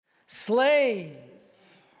Slave.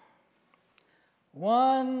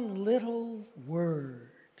 One little word.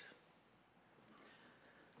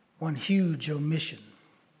 One huge omission.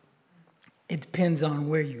 It depends on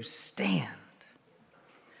where you stand.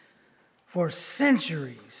 For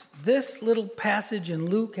centuries, this little passage in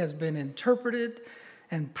Luke has been interpreted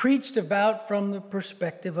and preached about from the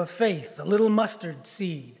perspective of faith, the little mustard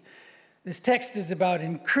seed. This text is about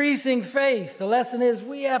increasing faith. The lesson is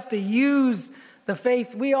we have to use the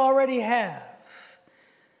faith we already have.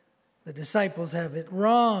 The disciples have it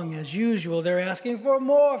wrong as usual. They're asking for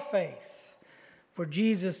more faith, for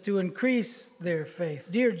Jesus to increase their faith.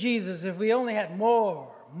 Dear Jesus, if we only had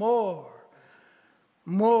more,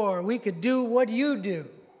 we could do what you do.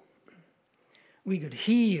 We could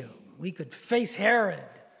heal. We could face Herod,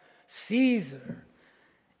 Caesar,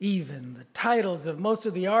 even the titles of most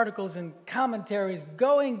of the articles and commentaries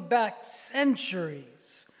going back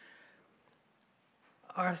centuries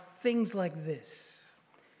are things like this.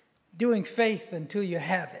 Doing faith until you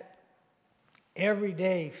have it.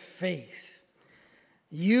 Everyday faith.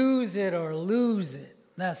 Use it or lose it.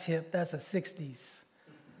 That's hip. That's a 60s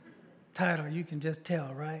title. You can just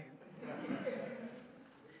tell, right?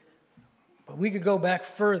 But we could go back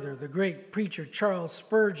further. The great preacher Charles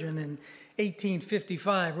Spurgeon in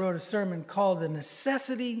 1855 wrote a sermon called The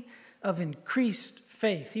Necessity of Increased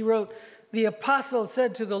Faith. He wrote, "The apostles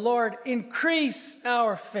said to the Lord, 'Increase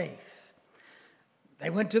our faith.' They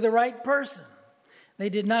went to the right person. They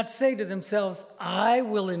did not say to themselves, 'I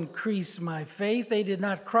will increase my faith.' They did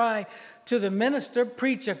not cry to the minister,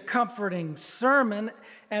 'Preach a comforting sermon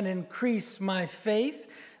and increase my faith.'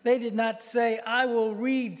 They did not say, 'I will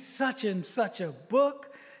read such and such a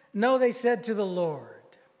book.' No, they said to the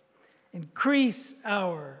Lord, 'Increase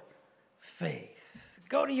our faith.'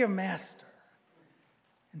 Go to your master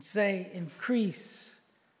and say, 'Increase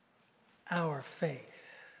our faith.'"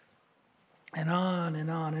 And on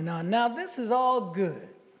and on and on. Now, this is all good.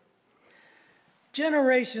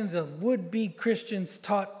 Generations of would-be Christians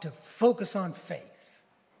taught to focus on faith,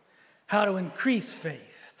 how to increase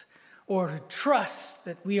faith, or to trust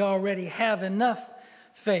that we already have enough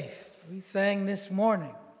faith. We sang this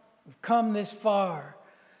morning, we've come this far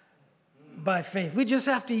by faith. We just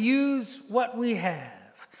have to use what we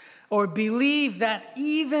have, or believe that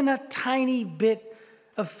even a tiny bit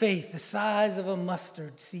of faith, the size of a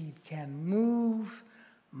mustard seed, can move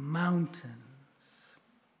mountains.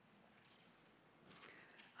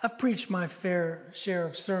 I've preached my fair share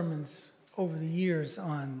of sermons over the years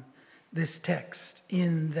on this text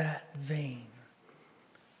in that vein.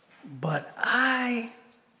 But I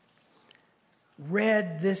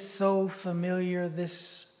read this so familiar,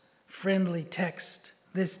 this friendly text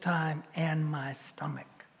this time, and my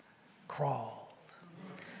stomach crawled.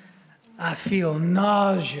 I feel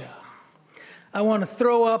nausea. I want to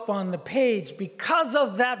throw up on the page because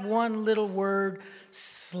of that one little word,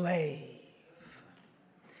 slave.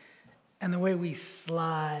 And the way we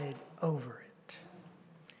slide over it.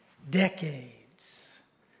 Decades,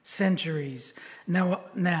 centuries.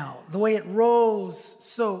 Now, the way it rolls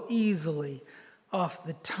so easily off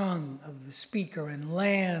the tongue of the speaker and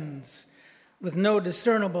lands with no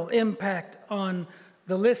discernible impact on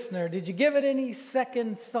the listener. Did you give it any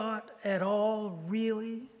second thought at all,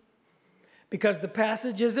 really? Because the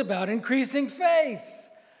passage is about increasing faith.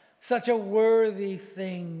 Such a worthy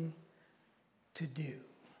thing to do.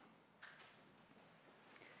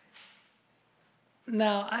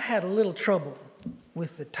 Now, I had a little trouble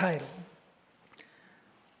with the title.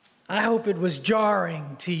 I hope it was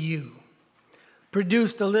jarring to you.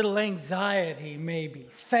 Produced a little anxiety, maybe.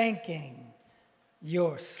 Thanking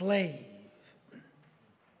your slave.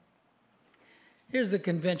 Here's the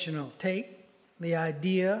conventional take. The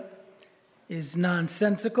idea is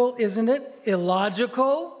nonsensical, isn't it?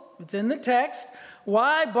 Illogical. It's in the text.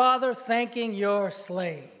 Why bother thanking your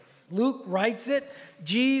slave? Luke writes it.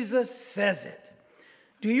 Jesus says it.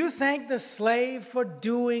 Do you thank the slave for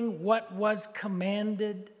doing what was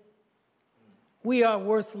commanded? We are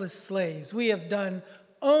worthless slaves. We have done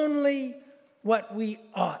only what we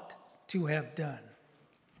ought to have done.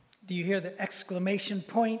 Do you hear the exclamation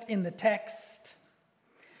point in the text?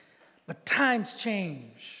 But times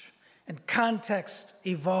change and context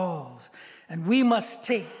evolve, and we must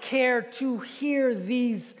take care to hear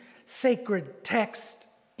these sacred texts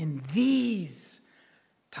in these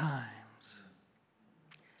times.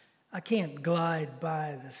 I can't glide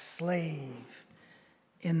by the slave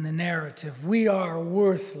in the narrative. We are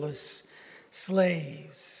worthless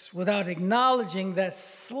slaves without acknowledging that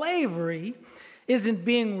slavery isn't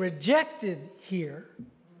being rejected here.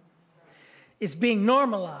 It's being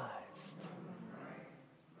normalized.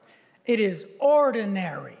 It is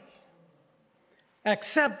ordinary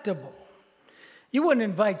acceptable. You wouldn't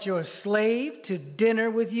invite your slave to dinner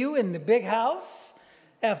with you in the big house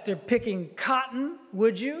after picking cotton,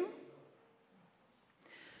 would you?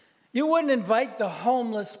 You wouldn't invite the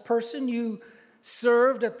homeless person you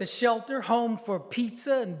served at the shelter home for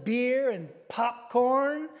pizza and beer and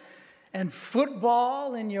popcorn and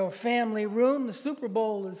football in your family room. The Super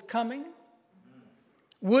Bowl is coming.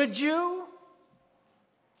 Would you?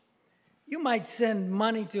 You might send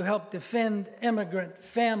money to help defend immigrant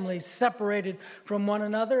families separated from one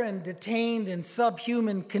another and detained in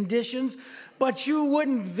subhuman conditions, but you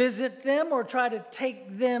wouldn't visit them or try to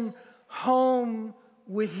take them home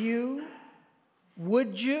with you,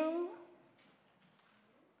 would you?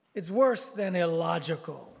 It's worse than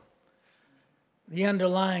illogical. The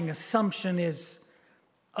underlying assumption is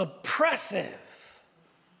oppressive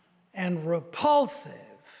and repulsive,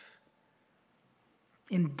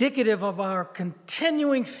 indicative of our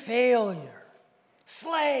continuing failure,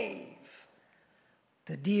 slave,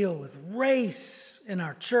 to deal with race in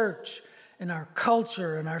our church, in our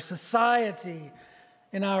culture, in our society,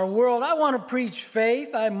 in our world. I want to preach faith.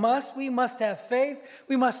 We must have faith.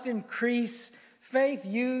 We must increase faith,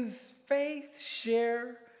 use faith,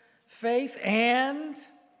 share faith, and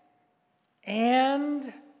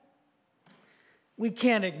we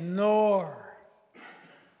can't ignore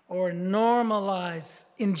or normalize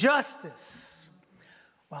injustice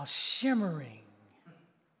while shimmering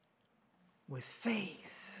with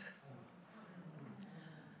faith.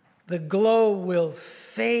 The glow will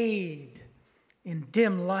fade in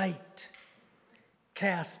dim light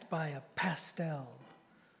cast by a pastel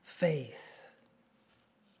faith.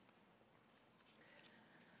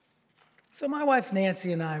 So my wife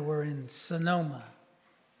Nancy and I were in Sonoma,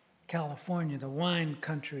 California, the wine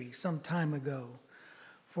country, some time ago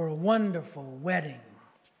for a wonderful wedding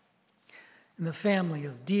in the family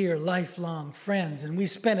of dear lifelong friends. And we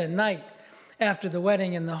spent a night after the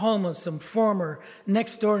wedding in the home of some former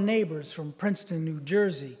next-door neighbors from Princeton, New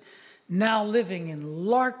Jersey, now living in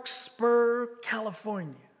Larkspur,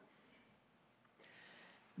 California.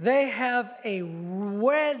 They have a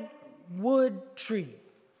redwood tree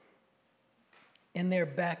in their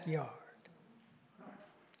backyard.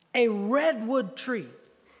 A redwood tree.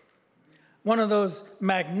 One of those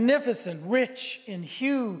magnificent, rich in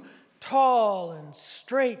hue, tall and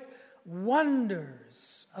straight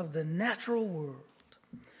wonders of the natural world.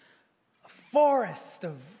 A forest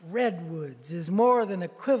of redwoods is more than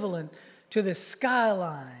equivalent to the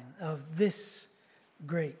skyline of this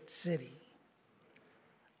great city.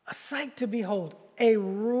 A sight to behold, a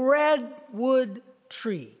redwood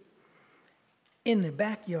tree in the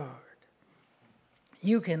backyard.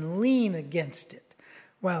 You can lean against it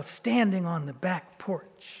while standing on the back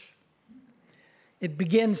porch. It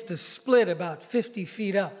begins to split about 50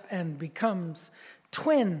 feet up and becomes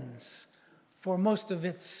twins for most of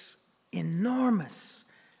its enormous,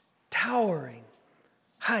 towering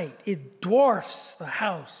height. It dwarfs the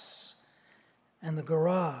house and the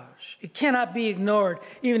garage. It cannot be ignored,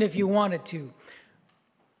 even if you wanted to.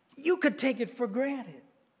 You could take it for granted.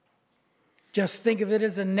 Just think of it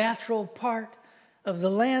as a natural part of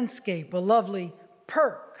the landscape, a lovely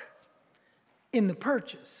perk in the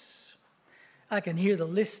purchase. I can hear the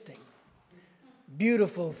listing.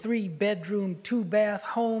 Beautiful 3-bedroom, 2-bath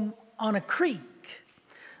home on a creek.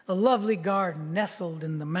 A lovely garden nestled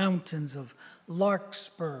in the mountains of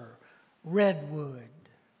Larkspur, redwood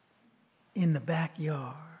in the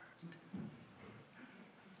backyard.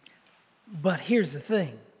 But here's the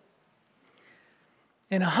thing.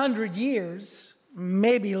 In 100 years,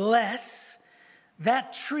 maybe less,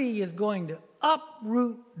 that tree is going to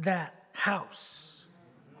uproot that house.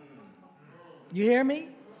 You hear me?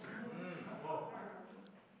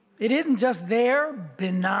 It isn't just there,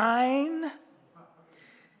 benign.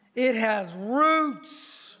 It has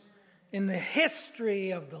roots in the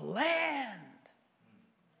history of the land.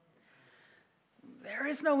 There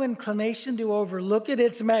is no inclination to overlook it.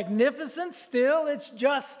 It's magnificent still. It's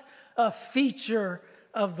just a feature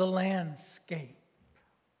of the landscape.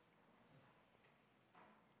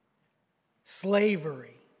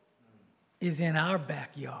 Slavery is in our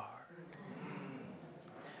backyard,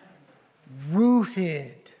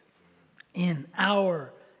 rooted in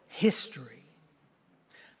our history,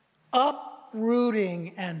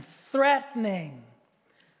 uprooting and threatening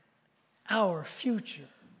our future.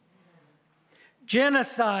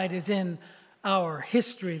 Genocide is in our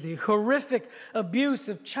history, the horrific abuse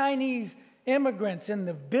of Chinese immigrants in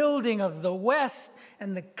the building of the West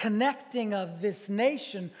and the connecting of this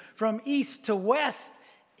nation from east to west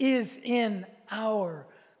is in our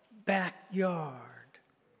backyard.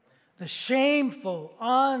 The shameful,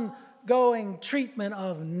 ongoing treatment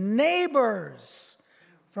of neighbors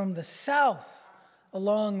from the south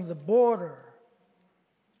along the border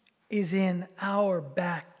is in our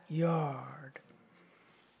backyard.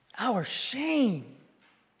 Our shame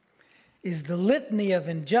is the litany of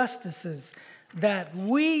injustices that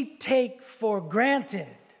we take for granted,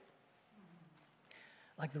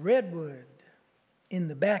 like the redwood in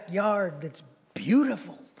the backyard that's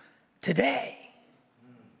beautiful today.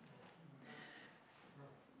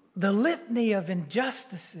 The litany of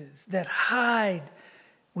injustices that hide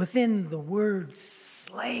within the word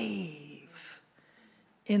slave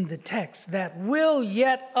in the text that will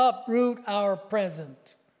yet uproot our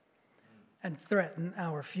present and threaten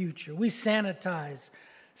our future. We sanitize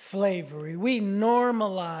slavery. We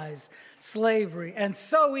normalize slavery. And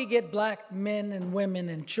so we get black men and women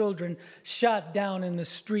and children shot down in the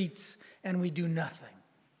streets, and we do nothing.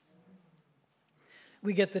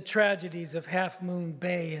 We get the tragedies of Half Moon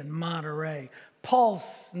Bay in Monterey,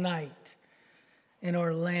 Pulse Night in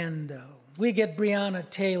Orlando. We get Breonna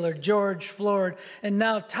Taylor, George Floyd, and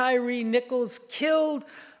now Tyree Nichols killed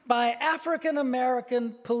by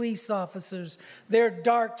African-American police officers, their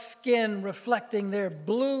dark skin reflecting their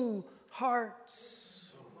blue hearts.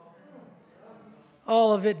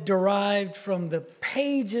 All of it derived from the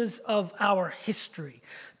pages of our history,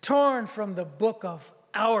 torn from the book of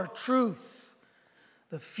our truth.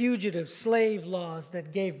 The fugitive slave laws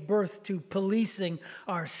that gave birth to policing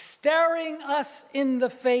are staring us in the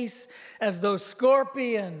face as those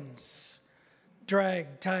scorpions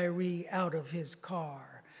dragged Tyree out of his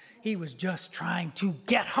car. He was just trying to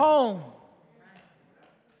get home.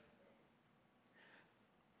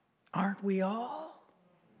 Aren't we all?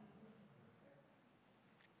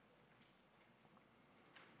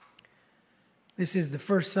 This is the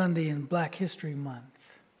first Sunday in Black History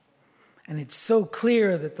Month, and it's so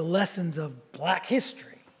clear that the lessons of Black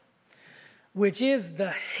history, which is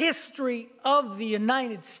the history of the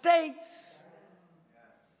United States,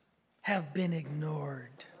 have been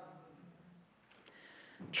ignored.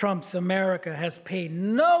 Trump's America has paid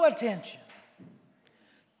no attention,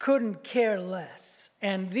 couldn't care less.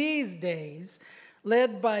 And these days,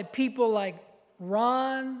 led by people like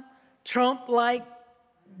Ron Trump-like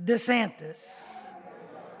DeSantis,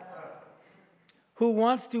 who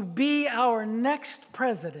wants to be our next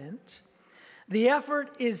president, the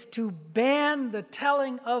effort is to ban the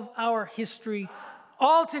telling of our history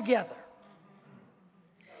altogether.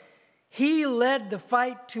 He led the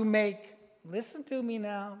fight to make, listen to me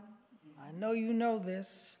now, I know you know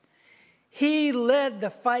this, he led the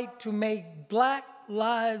fight to make Black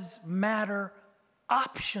Lives Matter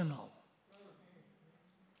optional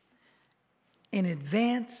in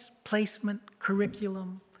advanced placement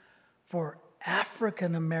curriculum for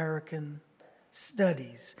African American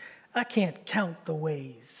studies. I can't count the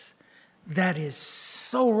ways that is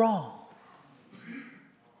so wrong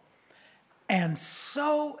and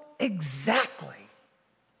so exactly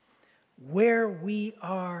where we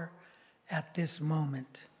are at this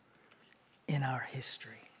moment in our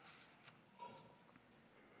history.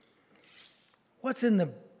 What's in the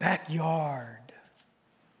backyard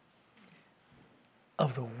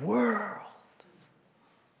of the world,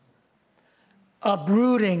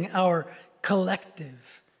 uprooting our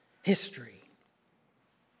collective history?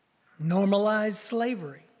 Normalized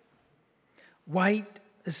slavery, white,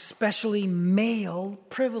 especially male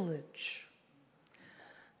privilege,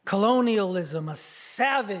 colonialism, a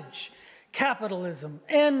savage capitalism,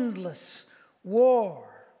 endless war,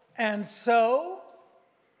 and so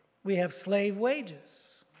we have slave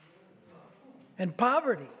wages and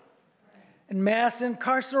poverty and mass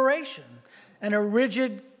incarceration and a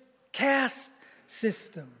rigid caste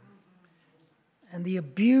system and the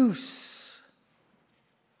abuse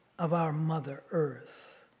of our Mother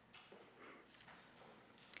Earth.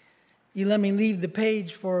 You let me leave the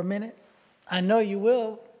page for a minute? I know you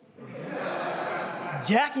will.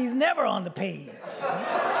 Jackie's never on the page.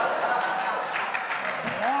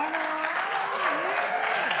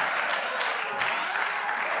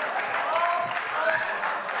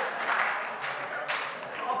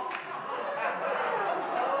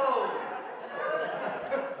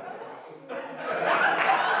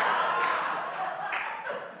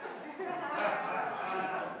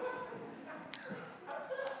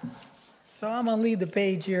 So I'm going to leave the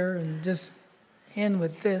page here and just end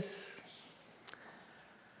with this.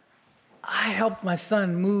 I helped my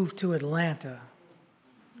son move to Atlanta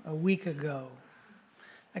a week ago.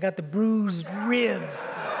 I got the bruised ribs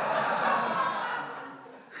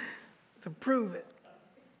to prove it.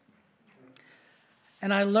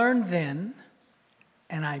 And I learned then,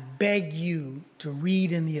 And I beg you to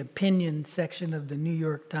read in the opinion section of the New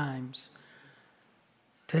York Times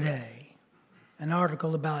today an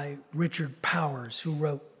article by Richard Powers, who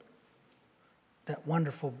wrote that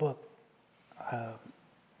wonderful book.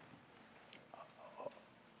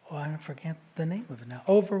 I forget the name of it now.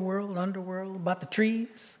 Overworld, Underworld, about the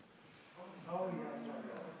trees.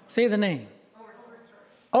 Say the name.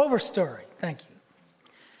 Overstory. Thank you.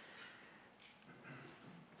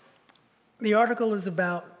 The article is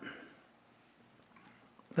about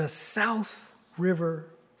the South River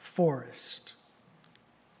Forest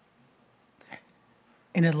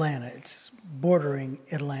in Atlanta. It's bordering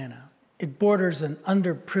Atlanta. It borders an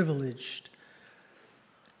underprivileged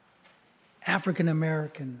African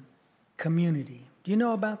American community. Do you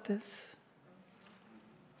know about this?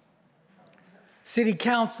 City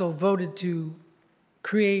Council voted to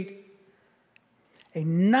create a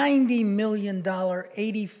 $90 million,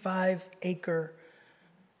 85-acre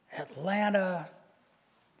Atlanta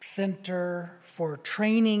center for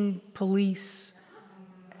training police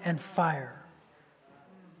and fire.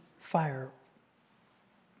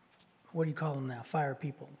 What do you call them now? Fire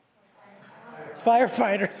people.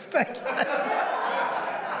 Firefighters, thank you.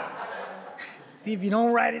 See, if you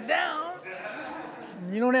don't write it down,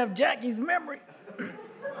 you don't have Jackie's memory.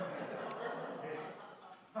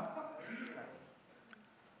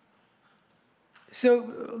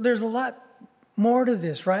 So there's a lot more to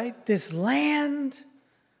this, right? This land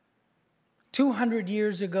 200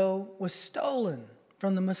 years ago was stolen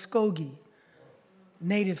from the Muskogee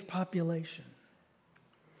native population.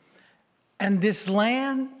 And this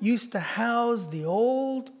land used to house the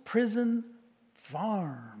old prison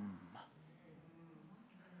farm.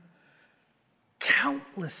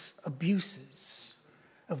 Countless abuses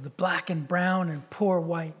of the black and brown and poor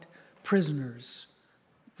white prisoners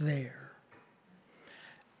there.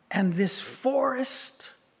 And this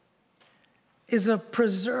forest is a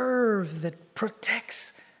preserve that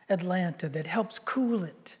protects Atlanta, that helps cool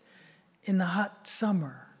it in the hot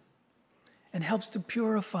summer and helps to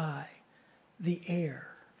purify the air.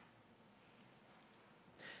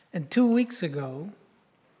 And 2 weeks ago,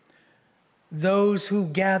 those who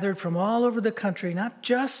gathered from all over the country, not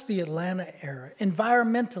just the Atlanta area,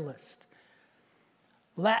 environmentalists,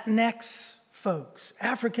 Latinx folks,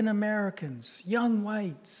 African Americans, young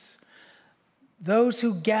whites, those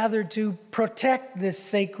who gathered to protect this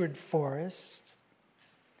sacred forest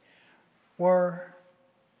were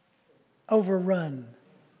overrun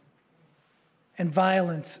and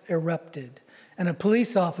violence erupted. And a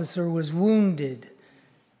police officer was wounded,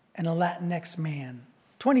 and a Latinx man,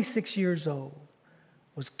 26 years old,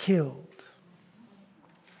 was killed.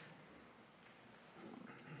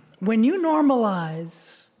 When you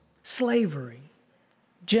normalize slavery,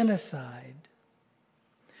 genocide,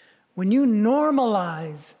 when you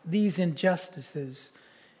normalize these injustices,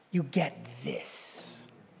 you get this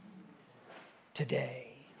today.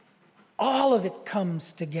 All of it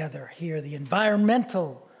comes together here, the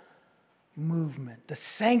environmental movement, the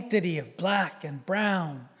sanctity of black and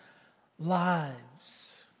brown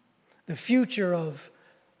lives, the future of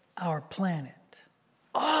our planet.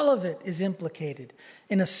 All of it is implicated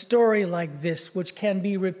in a story like this, which can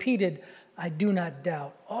be repeated, I do not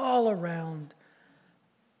doubt, all around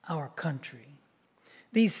our country.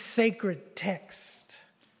 These sacred texts,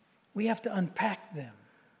 we have to unpack them.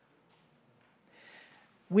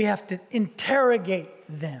 We have to interrogate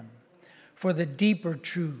them for the deeper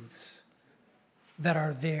truths that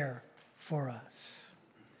are there for us.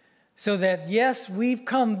 So that, yes, we've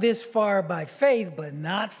come this far by faith, but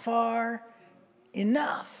not far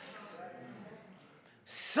enough.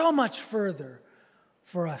 So much further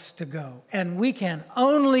for us to go. And we can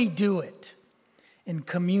only do it in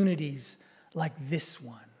communities like this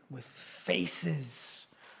one, with faces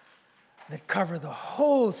that cover the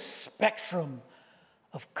whole spectrum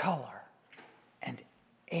of color and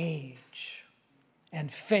age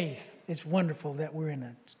and faith. It's wonderful that we're in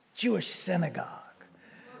a Jewish synagogue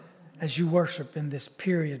as you worship in this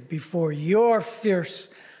period before your fierce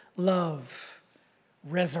love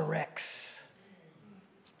resurrects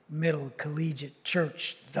Middle Collegiate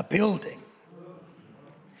Church, the building.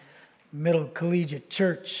 Middle Collegiate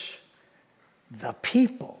Church, the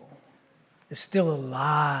people, is still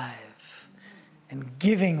alive and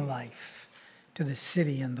giving life to the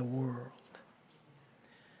city and the world.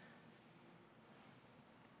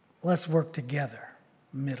 Let's work together,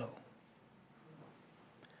 Middle.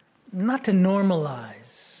 Not to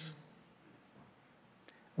normalize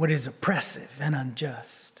what is oppressive and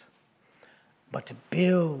unjust, but to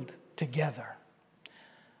build together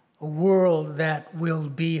a world that will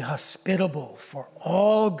be hospitable for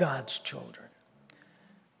all God's children,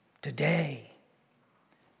 today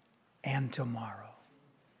and tomorrow.